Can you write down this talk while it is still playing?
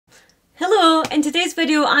In today's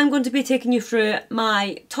video, I'm going to be taking you through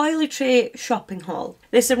my toiletry shopping haul.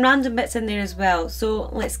 There's some random bits in there as well, so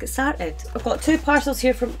let's get started. I've got 2 parcels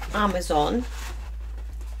here from Amazon.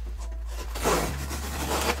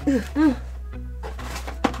 Why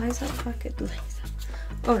is that packet like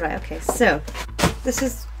that? Alright, okay, so this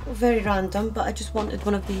is very random, but I just wanted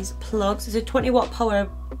one of these plugs. It's a 20-watt power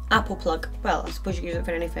Apple plug. Well, I suppose you can use it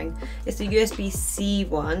for anything. It's the USB-C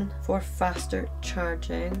one for faster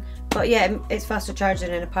charging. But yeah, it's faster charging,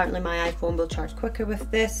 and apparently my iPhone will charge quicker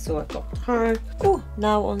with this, so I got her. Oh,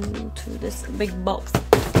 now on to this big box.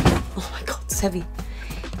 Oh my god, it's heavy.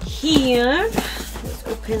 Here, let's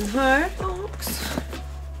open her box.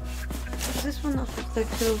 Is this one not like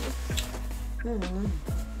so? I don't know.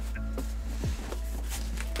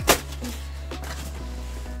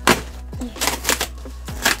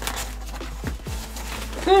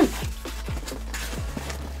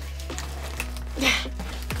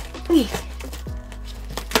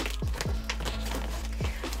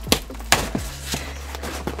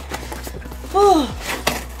 Oh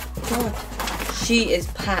god, she is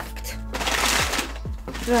packed.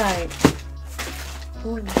 Right.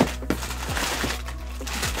 Oh.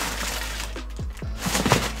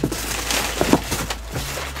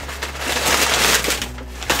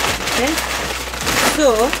 Okay.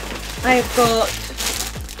 So I've got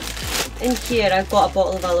in here. I've got a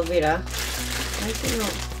bottle of aloe vera. Why is it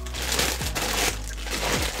not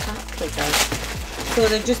packed like that? So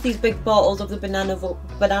they're just these big bottles of the banana boat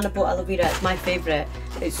aloe vera. It's my favourite.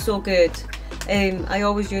 It's so good. I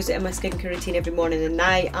always use it in my skincare routine every morning and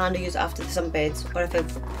night, and I use it after the sunbeds or if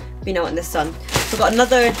I've been out in the sun. So I've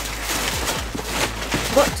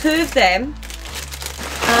got 2 of them,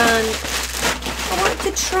 and I want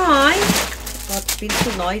to try. God, it's been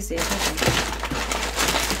so noisy.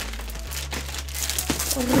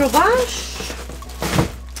 Rubbish.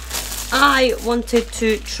 I wanted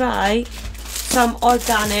to try some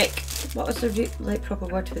organic, what was the proper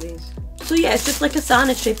word for these? So yeah, it's just like a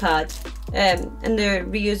sanitary pad, and they're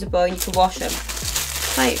reusable and you can wash them.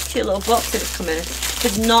 Quite a cute little box that it's come in. It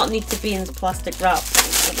does not need to be in plastic wrap.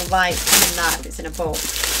 I don't know why it's in that if it's in a box.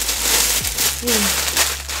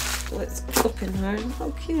 So let's open her.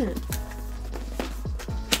 How cute.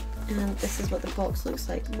 And this is what the box looks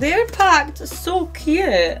like. They're packed so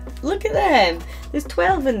cute. Look at them. There's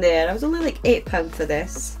 12 in there. I was only like £8 for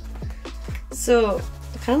this. So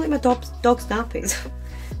kind of like my dog's nappies.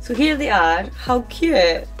 So here they are. How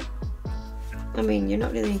cute. I mean, you're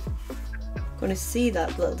not really going to see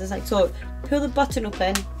that little design. So pull the button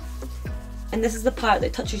open, and this is the part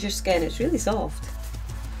that touches your skin. It's really soft.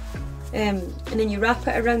 And then you wrap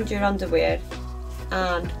it around your underwear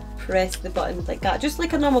and press the button like that, just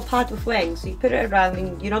like a normal pad with wings. So you put it around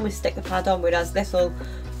and you normally stick the pad on, whereas this will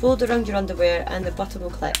fold around your underwear and the button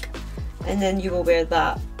will click, and then you will wear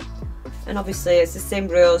that. And obviously it's the same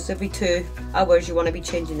rules. Every 2 hours you want to be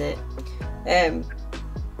changing it.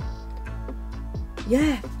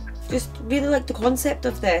 Yeah, just really like the concept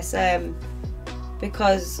of this,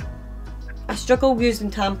 because I struggle using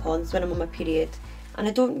tampons when I'm on my period, and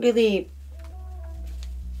I don't really,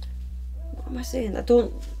 what am I saying,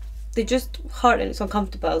 they just hurt and it's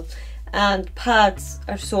uncomfortable, and pads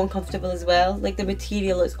are so uncomfortable as well. Like, the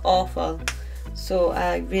material is awful. So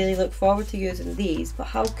I really look forward to using these. But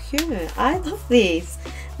how cute. I love these.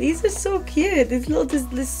 These are so cute.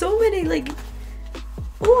 There's so many, like,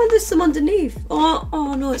 oh, and there's some underneath.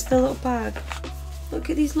 Oh no, it's the little bag. Look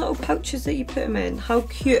at these little pouches that you put them in. How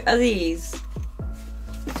cute are these?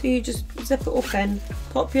 So you just zip it open,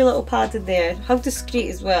 pop your little pad in there. How discreet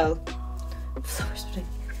as well. Flower spray.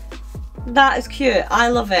 That is cute. I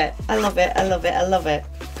love it. I love it. I love it. I love it.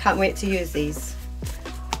 Can't wait to use these.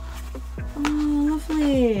 Oh,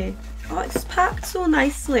 lovely. Oh, it's packed so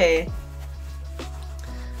nicely.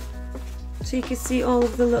 So you can see all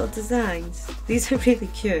of the little designs. These are really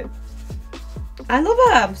cute. I love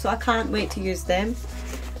them, so I can't wait to use them.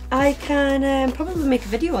 I can probably make a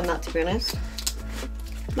video on that, to be honest.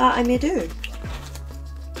 That I may do.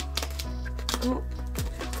 Oh,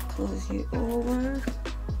 close you over.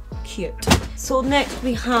 Cute. So next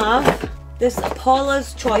we have this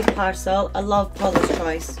Paula's Choice parcel. I love Paula's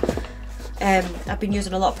Choice. I've been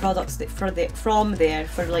using a lot of products from there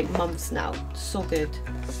for like months now. So good.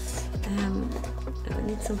 I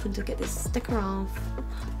need something to get this sticker off.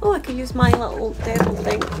 Oh, I could use my little devil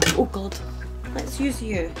thing. Oh god. Let's use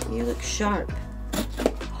you. You look sharp.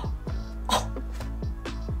 Oh.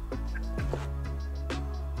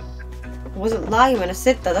 I wasn't lying when I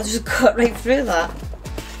said that. I just cut right through that. I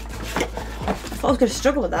thought I was going to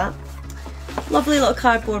struggle with that. Lovely little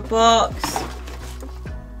cardboard box.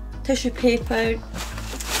 Tissue paper.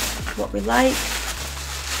 what we like.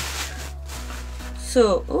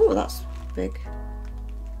 So, oh, that's big.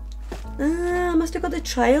 I must have got the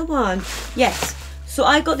trial one. Yes, so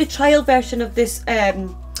I got the trial version of this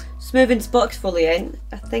smoothing spot exfoliant.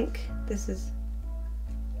 I think this is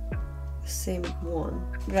the same one.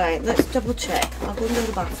 Right, let's double check. I'll go into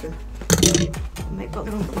the bathroom. I might have got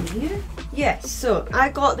the wrong one here. Yes, so I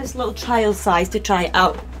got this little trial size to try it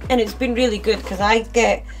out, and it's been really good because I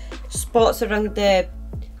get spots around the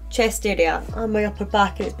chest area and my upper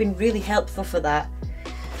back, and it's been really helpful for that.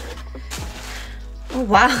 Oh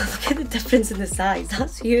wow, look at the difference in the size,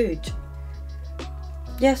 that's huge.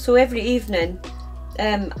 Yeah, so every evening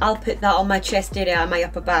I'll put that on my chest area and my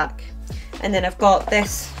upper back. And then I've got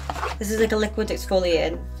this is like a liquid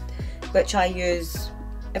exfoliant which I use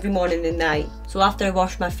every morning and night. So after I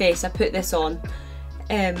wash my face I put this on.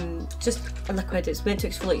 Just a liquid, it's meant to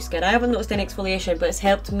exfoliate your skin. I haven't noticed any exfoliation, but it's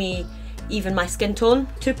helped me even my skin tone.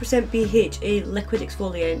 2% BHA liquid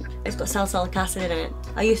exfoliant. It's got salicylic acid in it.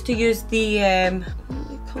 I used to use the what are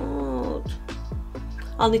they called?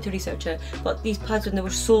 I'll need to research it. But these pads, when they were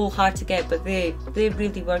so hard to get, but they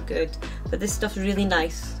really were good. But this stuff's really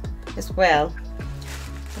nice as well.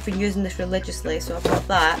 I've been using this religiously, so I've got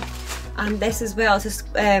that. And this as well, it's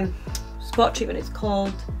a spot treatment. It's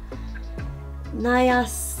called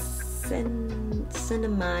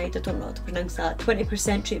niacinamide, I don't know how to pronounce that.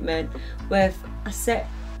 20% treatment with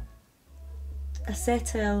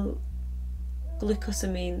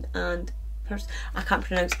acetylglucosamine and I can't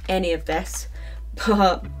pronounce any of this,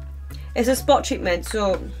 but it's a spot treatment.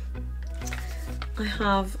 So I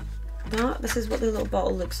have that. This is what the little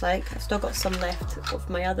bottle looks like. I've still got some left of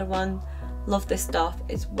my other one. Love this stuff.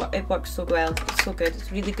 It works so well. It's so good.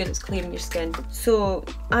 It's really good. It's clearing your skin. So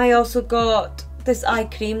I also got this eye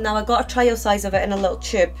cream. Now I got a trial size of it in a little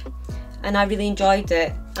tube and I really enjoyed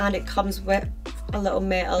it, and it comes with a little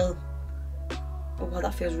metal, oh wow,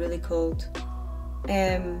 that feels really cold,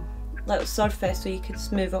 little surface so you can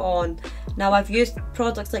smooth it on. Now I've used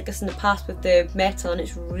products like this in the past with the metal and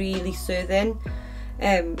it's really soothing,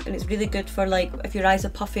 and it's really good for like if your eyes are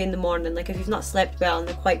puffy in the morning, like if you've not slept well and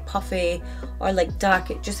they're quite puffy or like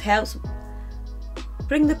dark, it just helps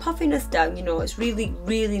bring the puffiness down, you know. It's really,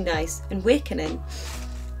 really nice and awakening.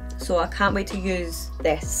 So I can't wait to use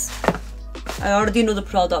this. I already know the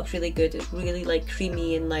product's really good. It's really like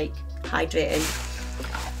creamy and like hydrating.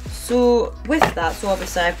 So with that, so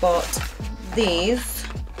obviously I bought these.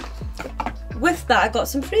 With that I got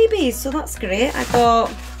some freebies, so that's great. I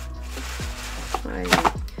got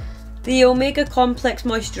the Omega Complex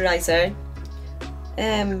Moisturiser.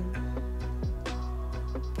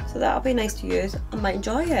 So that'll be nice to use. I might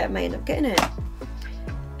enjoy it, I might end up getting it.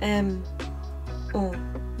 Oh,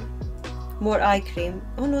 more eye cream.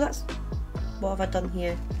 Oh no, that's, what have I done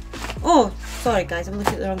here? Oh, sorry guys, I'm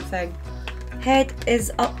looking at the wrong thing. Head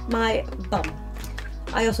is up my bum.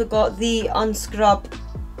 I also got the Unscrub,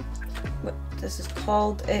 what this is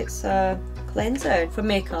called, it's a cleanser for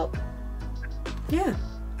makeup. Yeah,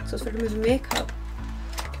 so it's for removing makeup.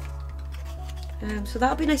 So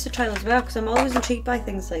that'll be nice to try as well, because I'm always intrigued by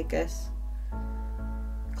things like this.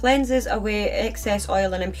 Cleanses away excess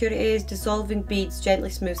oil and impurities, dissolving beads, gently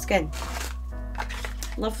smooth skin.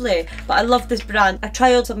 Lovely. But I love this brand. I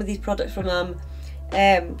trialed some of these products from them.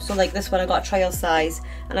 So like this one I got a trial size,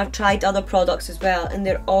 and I've tried other products as well, and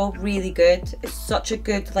they're all really good. It's such a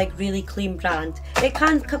good, like really clean brand. It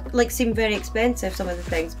can like seem very expensive, some of the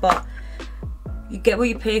things, but you get what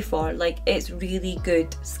you pay for. Like, it's really good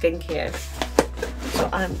skincare. So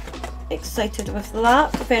I'm excited with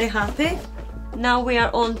that, very happy. Now we are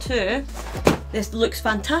on to this Looks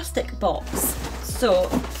Fantastic box. So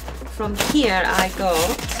from here I got,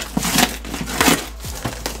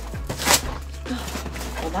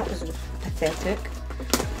 oh that was pathetic.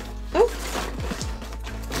 Oh,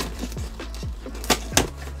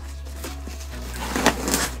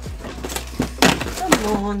 come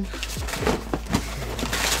on.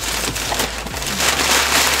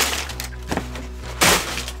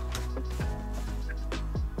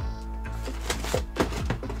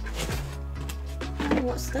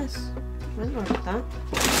 What's this? I don't know about that.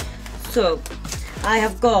 So I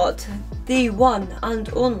have got the one and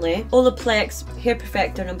only Olaplex Hair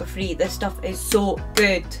Perfector number 3. This stuff is so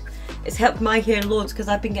good. It's helped my hair loads because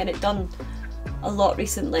I've been getting it done a lot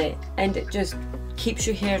recently, and it just keeps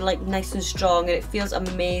your hair like nice and strong, and it feels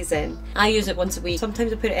amazing. I use it once a week.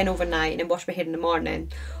 Sometimes I put it in overnight and then wash my hair in the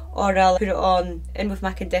morning, or I'll put it on in with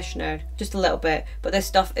my conditioner just a little bit. But this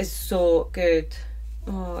stuff is so good.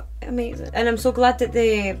 Oh, amazing. And I'm so glad that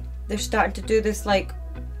they're starting to do this like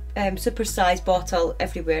super size bottle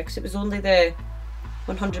everywhere, because it was only the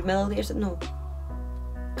 100 milliliters, no,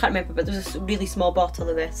 can't remember, but there's a really small bottle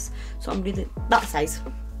of this, so I'm really that size.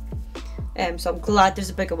 So I'm glad there's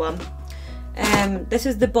a bigger one. This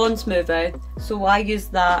is the Bond Smoother, so I use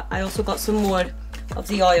that. I also got some more of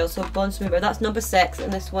the oil, so Bond Smoother, that's number 6,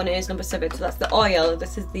 and this one is number 7, so that's the oil,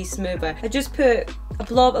 this is the smoother. I just put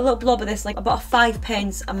a little blob of this, like about a 5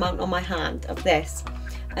 pence amount on my hand of this,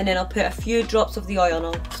 and then I'll put a few drops of the oil and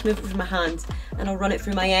I'll smooth it through my hands and I'll run it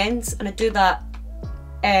through my ends, and I do that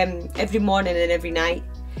every morning and every night,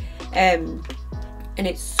 and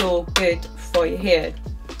it's so good for your hair.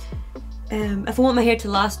 If I want my hair to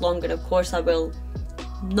last longer, of course I will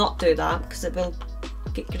not do that, because it will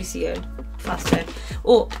get greasier faster.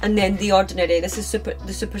 Oh, and then the Ordinary, this is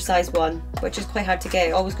the super size one, which is quite hard to get,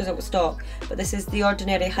 it always goes out of stock, but this is the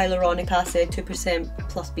Ordinary hyaluronic acid 2%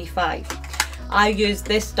 plus B5. I use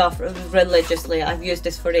this stuff religiously. I've used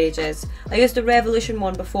this for ages. I used the Revolution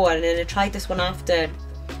one before, and then I tried this one after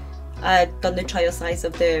I'd done the trial size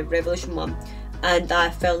of the Revolution one, and I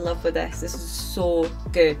fell in love with this. This is so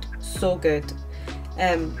good, so good.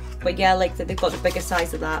 But yeah, I like that they've got the bigger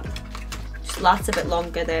size of that. Just lasts a bit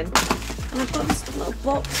longer then. And I've got this little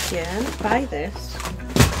box here. I'm gonna buy this.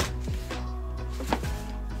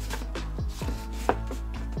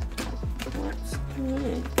 What's in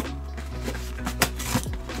it?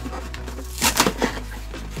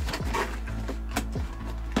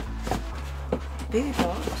 Big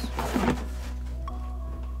box.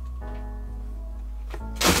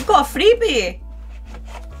 I've got a freebie.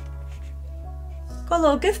 Got a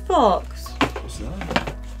little gift box. What's that?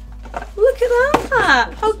 Look at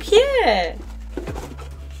that! How cute!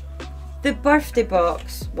 The birthday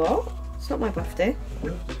box. What? It's not my birthday.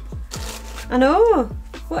 What? I know.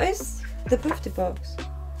 What is the birthday box?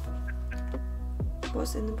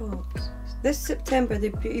 What's in the box? This September the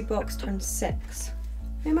beauty box turns 6.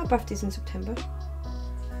 Maybe my birthday's in September.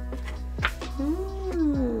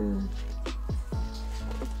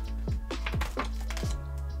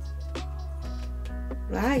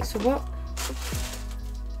 Right, so what?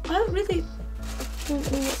 I don't really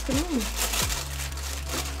don't know what's going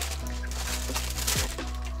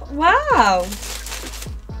on. Wow!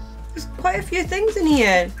 There's quite a few things in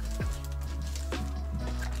here.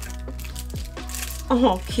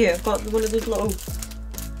 Oh, cute. I've got one of those little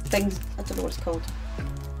things. I don't know what it's called.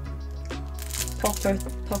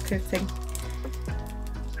 Poker thing.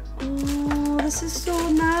 Oh, this is so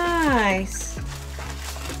nice.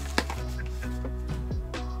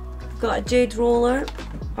 Got a jade roller.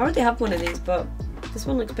 I already have one of these, but this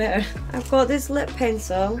one looks better. I've got this lip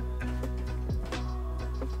pencil.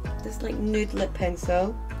 This like nude lip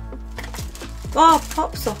pencil. Oh,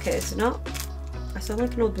 pop socket, is it not? I sound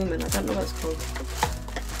like an old woman. I don't know what it's called.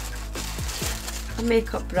 A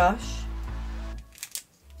makeup brush.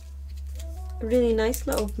 A really nice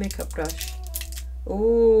little makeup brush.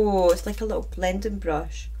 Oh, it's like a little blending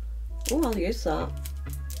brush. Oh, I'll use that.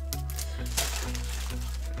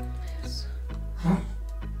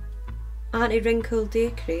 Anti-wrinkle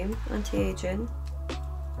day cream, anti-aging.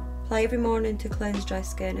 Apply every morning to cleanse dry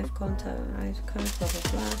skin if contact eyes, blah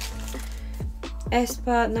blah blah.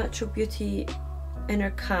 Espa Natural Beauty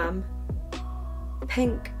Inner Calm.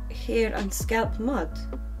 Pink hair and scalp mud.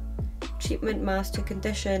 Treatment mask to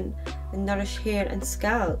condition and nourish hair and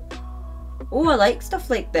scalp. Oh, I like stuff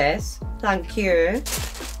like this. Thank you.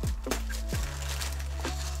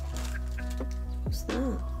 What's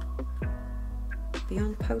that?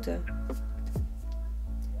 Beyond powder.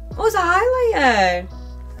 Oh, it's a highlighter.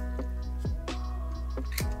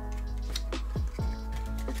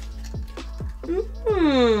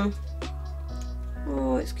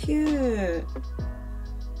 Oh, it's cute.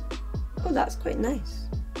 Oh, that's quite nice.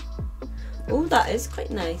 Oh, that is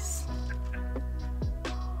quite nice.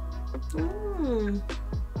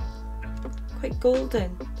 Quite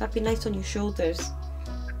golden. That'd be nice on your shoulders.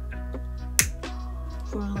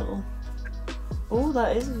 For a little. Oh,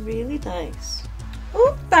 that is really nice.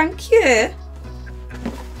 Oh, thank you.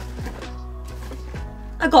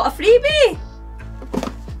 I got a freebie.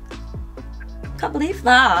 Can't believe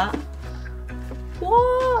that.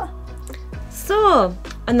 What? So,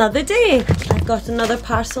 another day. I've got another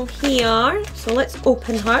parcel here. So let's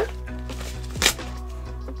open her.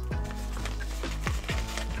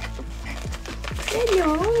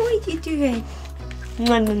 Hello, what are you doing?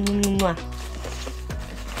 Mwah, mwah, mwah, mwah.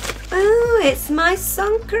 Oh, it's my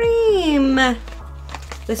sun cream.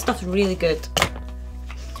 This stuff's really good.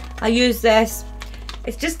 I use this.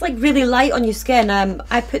 It's just like really light on your skin.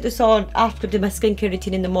 I put this on after I do my skincare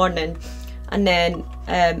routine in the morning, and then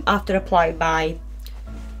after applying my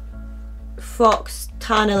Fox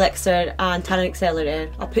Tan Elixir and Tan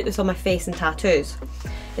Accelerator. I'll put this on my face and tattoos.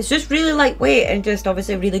 It's just really lightweight and just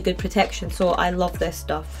obviously really good protection, so I love this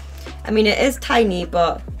stuff. I mean, it is tiny,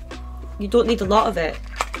 but you don't need a lot of it.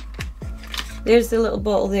 There's the little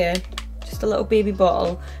bottle there, just a little baby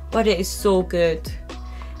bottle, but it is so good.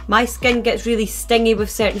 My skin gets really stingy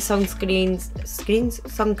with certain sun creams,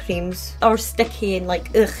 or sticky and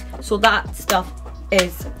like ugh. So that stuff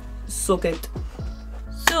is so good.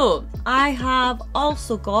 So I have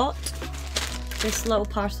also got this little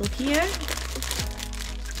parcel here.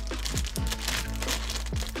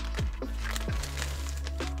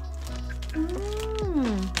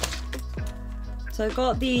 So I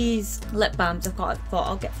got these lip balms. I thought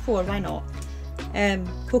I'll get 4, why not?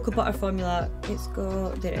 Cocoa butter formula. It's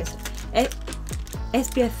got, there it is,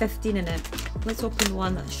 SPF 15 in it. Let's open the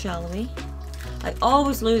one that's shallowy. I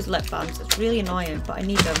always lose lip balms. It's really annoying, but I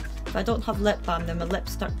need them. If I don't have lip balm, then my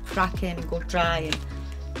lips start cracking and go dry, and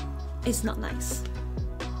it's not nice.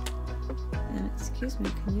 And excuse me,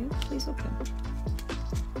 can you please open?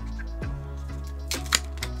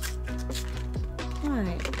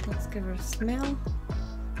 Right, let's give her a smell.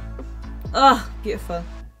 Oh, beautiful.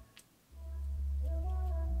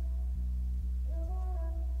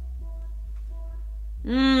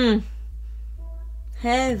 Mmm.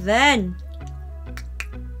 Heaven.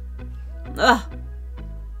 Ugh.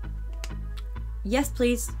 Yes,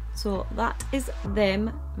 please. So that is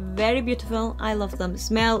them. Very beautiful. I love them.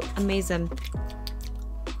 Smell amazing.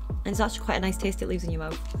 And it's actually quite a nice taste it leaves in your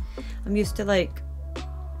mouth. I'm used to like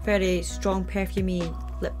very strong perfumey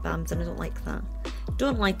lip balms and I don't like that.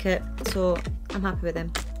 Don't like it, so I'm happy with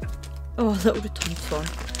them. Oh, a little return form.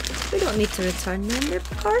 We don't need to return them, they're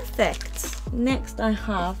perfect. Next I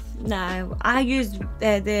have, now I use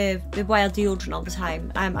the wild deodorant all the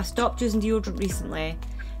time. I stopped using deodorant recently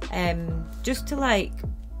just to like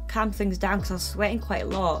calm things down because I was sweating quite a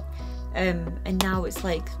lot. And now it's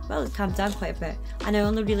like, well, it calmed down quite a bit. And I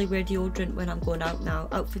only really wear deodorant when I'm going out now,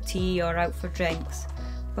 out for tea or out for drinks.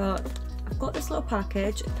 But I've got this little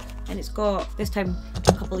package and it's got, this time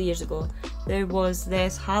a couple of years ago, there was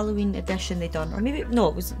this Halloween edition they done, or maybe, no,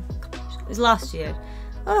 it was last year.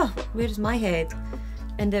 Oh, where is my head?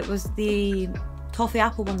 And it was the toffee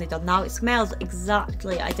apple one they done. Now it smells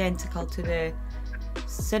exactly identical to the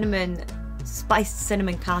cinnamon, spiced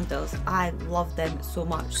cinnamon candles. I love them so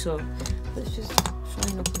much. So let's just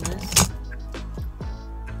try and open this.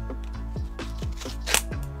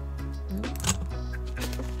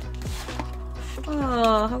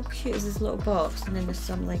 Oh, how cute is this little box? And then there's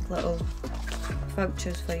some like little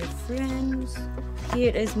vouchers for your friends.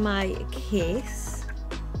 Here is my case.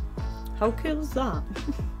 How cool is that?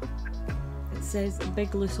 It says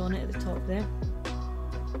Big Loose on it at the top there.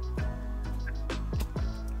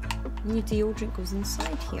 And your deodorant goes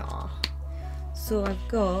inside here. So I've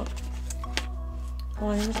got, oh,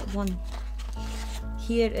 I only got one.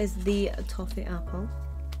 Here is the toffee apple.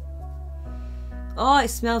 Oh, it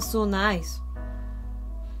smells so nice.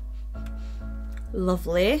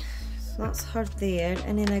 Lovely. So that's her there.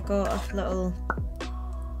 And then I got a little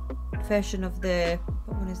version of the,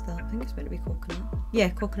 what one is that? I think it's meant to be coconut. Yeah,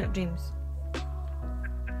 Coconut Dreams.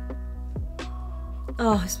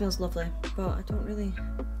 Oh, it smells lovely, but I don't really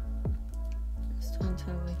understand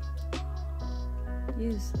how we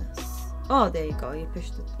use this. Oh, there you go, you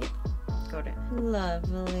pushed it. Yeah, got it.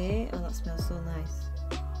 Lovely. Oh, that smells so nice.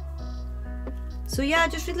 So yeah, I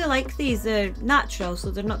just really like these. They're natural,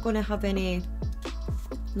 so they're not going to have any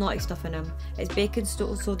naughty stuff in them. It's baking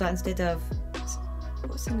soda instead of,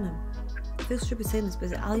 what's in them? I feel stupid saying this, but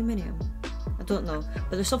is it aluminium? I don't know,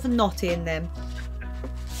 but there's something naughty in them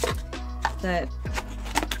that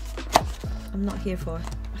I'm not here for.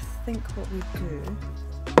 I think what we do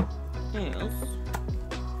is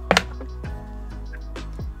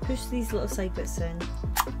push these little side bits in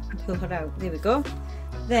and pull her out. There we go.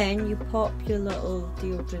 Then you pop your little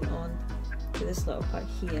deodorant on to this little part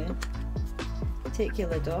here. Take your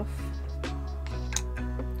lid off.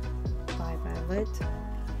 Bye-bye lid.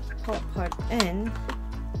 Pop her in.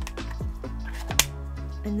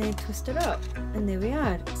 And then twist her up. And there we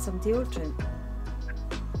are, some deodorant.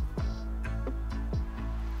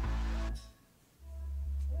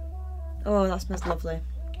 Oh, that smells lovely.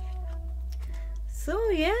 So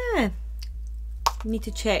yeah, you need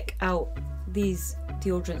to check out these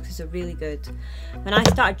deodorants because they're really good. When I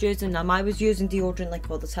started using them, I was using deodorant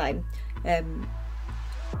like all the time.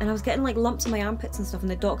 And I was getting like lumps in my armpits and stuff, and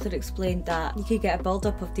the doctor explained that you could get a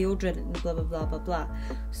build-up of deodorant and blah blah blah blah blah.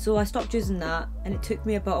 So I stopped using that, and it took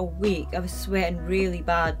me about a week. I was sweating really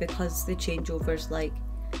bad because the changeovers, like,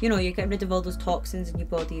 you know, you're getting rid of all those toxins in your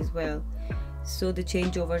body as well. so the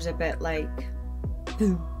changeover's a bit like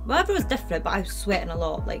boom. Well, everyone's different, but I was sweating a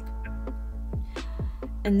lot, like,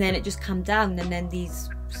 and then it just calmed down, and then these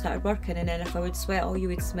started working, and then if I would sweat, all you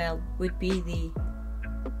would smell would be the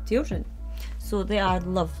deodorant. So they are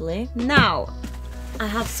lovely. Now I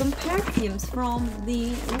have some perfumes from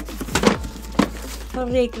the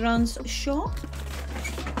fragrance shop.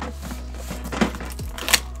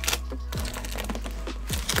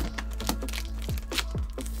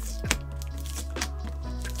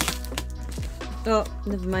 Oh,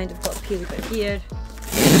 never mind, I've got a peely bit here.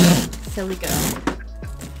 Silly girl.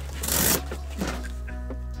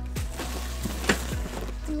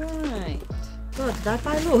 Right. God, did I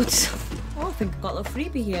buy loads? Oh, I think I got a little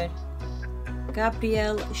freebie here.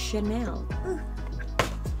 Gabrielle Chanel.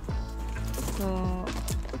 So,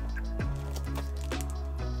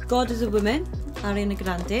 God is a Woman, Ariana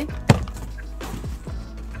Grande.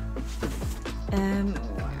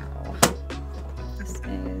 Wow. This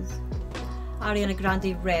is Ariana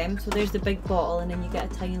Grande Rem. So there's the big bottle, and then you get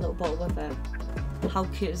a tiny little bottle with it. How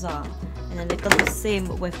cute is that? And then they've done the same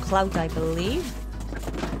with Cloud, I believe.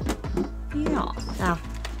 Yeah.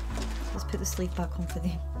 Let's put the sleeve back on for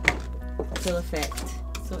the full effect.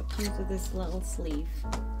 So it comes with this little sleeve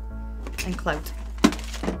and Cloud,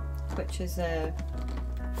 which is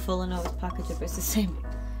full in all its packaging, but it's the same.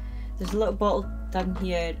 There's a little bottle down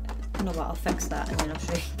here. You know what? I'll fix that and then I'll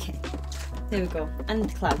show you again. There we go.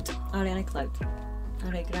 And Cloud, Ariana Cloud,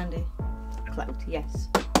 Ariana Grande Cloud. Yes.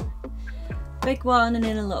 Big one and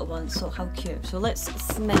then a little one. So how cute. So let's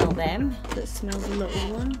smell them. Let's smell the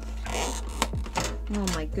little one. Oh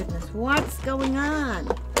my goodness, what's going on?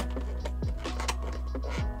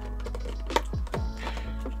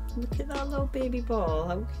 Look at that little baby ball.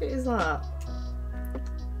 How cute is that?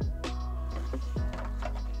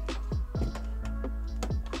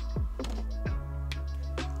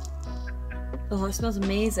 Oh, it smells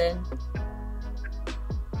amazing.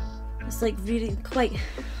 It's like really quite...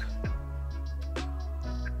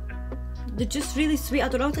 They're just really sweet. I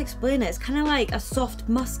don't know how to explain it. It's kind of like a soft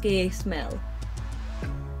musky smell.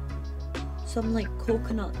 Some like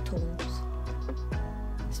coconut tones.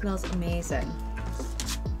 It smells amazing.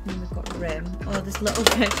 And we've got Rem. Oh, this little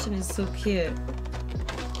version is so cute.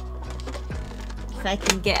 If I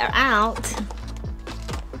can get her out.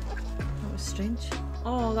 That was strange.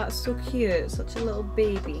 Oh, that's so cute. Such a little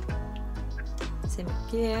baby. Same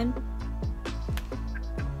again.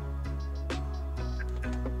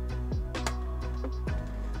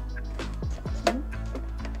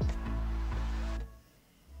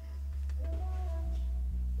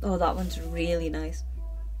 Oh, that one's really nice.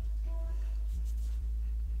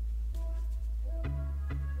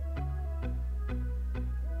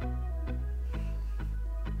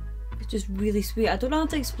 It's just really sweet. I don't know how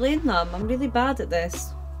to explain them. I'm really bad at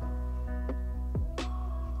this.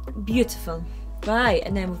 Beautiful. Right,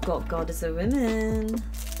 and then we've got God is a Woman.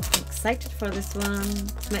 I'm excited for this one.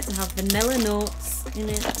 It's meant to have vanilla notes in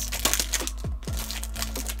it.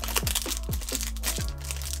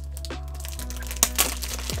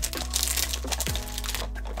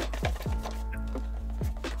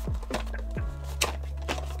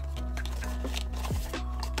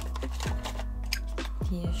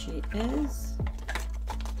 Here she is.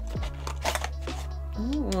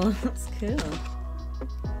 Oh, that's cool.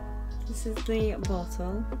 This is the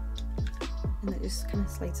bottle, and it just kind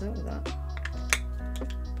of slides out of that.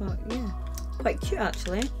 But yeah, quite cute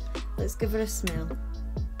actually. Let's give her a smell.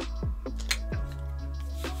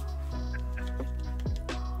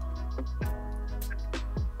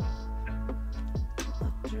 Let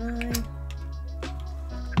that dry.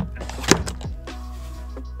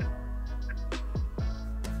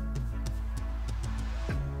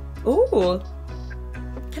 Oh,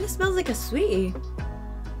 kind of smells like a sweetie,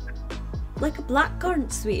 like a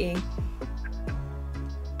blackcurrant sweetie.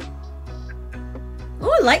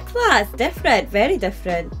 Oh, I like that. It's different, very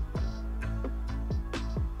different.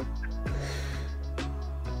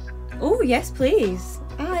 Oh yes, please.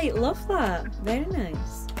 I love that. Very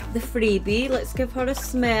nice. The freebie. Let's give her a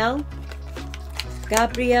smell.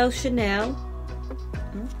 Gabrielle Chanel.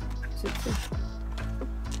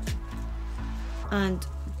 And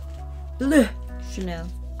Bleu Chanel.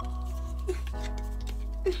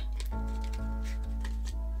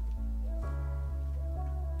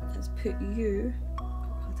 Let's put you. Oh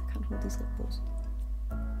God, I can't hold these lip balls.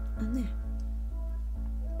 And there.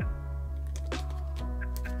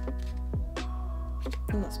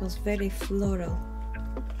 Oh, that smells very floral.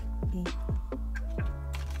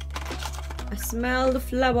 I smell the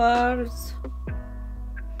flowers.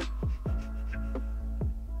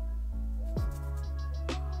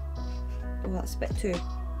 Oh, that's a bit too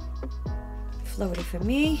flowery for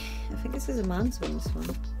me. I think this is a man's one, this one.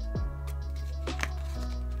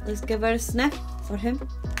 Let's give her a sniff for him.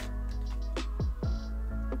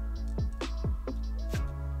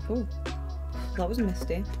 Oh, that was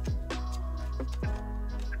misty.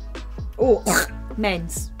 Oh,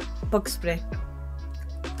 men's bug spray.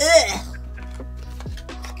 Ugh.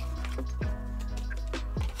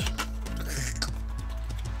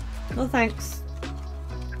 No thanks.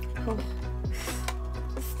 Oh.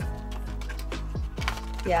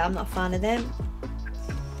 Yeah, I'm not a fan of them.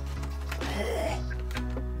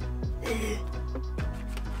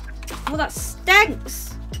 Oh, that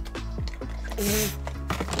stinks!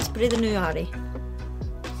 Spray the new Harry.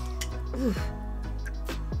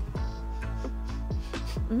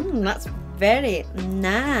 That's very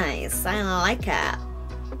nice. I like it.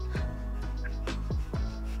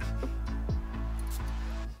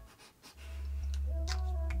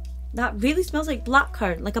 That really smells like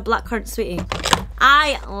blackcurrant, like a blackcurrant sweetie.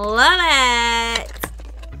 I love it!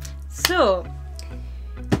 So,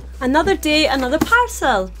 another day, another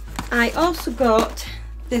parcel. I also got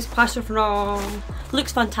this parcel from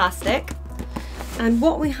Looks Fantastic. And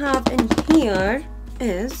what we have in here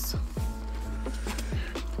is...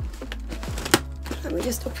 Let me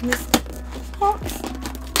just open this box.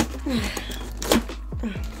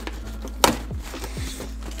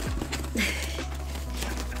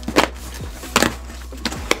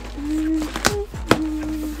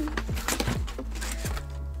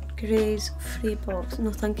 Grey's free box.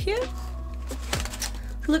 No thank you.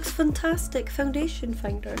 Looks Fantastic foundation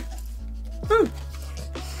finder.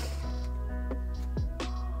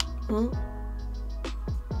 Oh.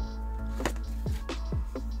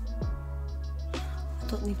 I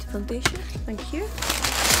don't need the foundation, thank you.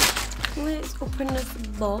 Let's open this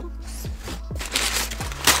box.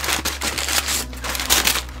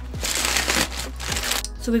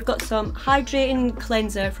 So we've got some hydrating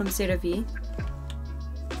cleanser from CeraVe.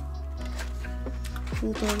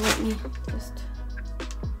 Hold on, let me just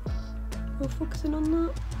go focusing on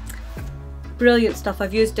that. Brilliant stuff.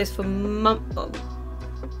 I've used this for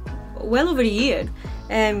well over a year.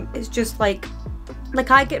 It's just like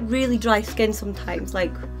I get really dry skin sometimes.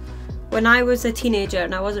 Like when I was a teenager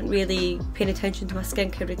and I wasn't really paying attention to my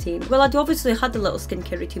skincare routine. Well, I'd obviously had the little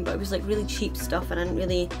skincare routine, but it was like really cheap stuff, and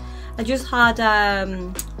I just had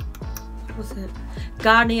what was it?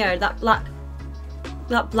 Garnier, that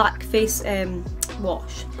black face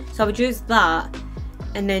wash. So I would use that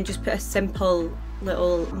and then just put a simple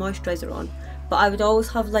little moisturiser on. But I would always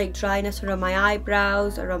have like dryness around my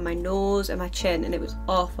eyebrows, around my nose and my chin, and it was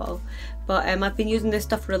awful. But I've been using this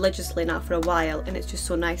stuff religiously now for a while, and it's just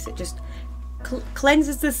so nice. It just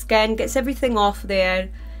cleanses the skin, gets everything off there,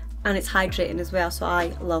 and it's hydrating as well, so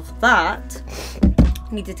I love that.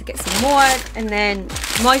 Needed to get some more, and then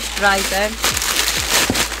moisturiser.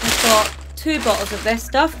 I've got 2 bottles of this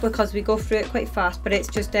stuff because we go through it quite fast, but it's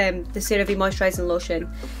just the CeraVe moisturising lotion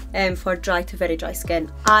for dry to very dry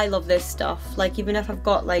skin. I love this stuff. Like even if I've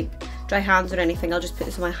got like dry hands or anything, I'll just put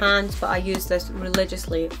this on my hands, but I use this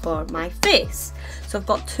religiously for my face. So I've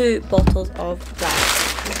got 2 bottles of that.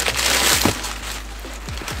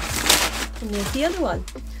 And there's the other one.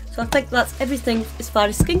 So I think that's everything as far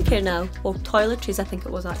as skincare now, or toiletries I think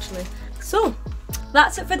it was actually. So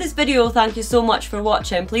that's it for this video. Thank you so much for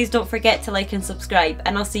watching. Please don't forget to like and subscribe,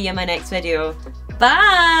 and I'll see you in my next video.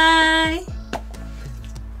 Bye!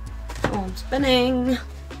 Oh, I'm spinning.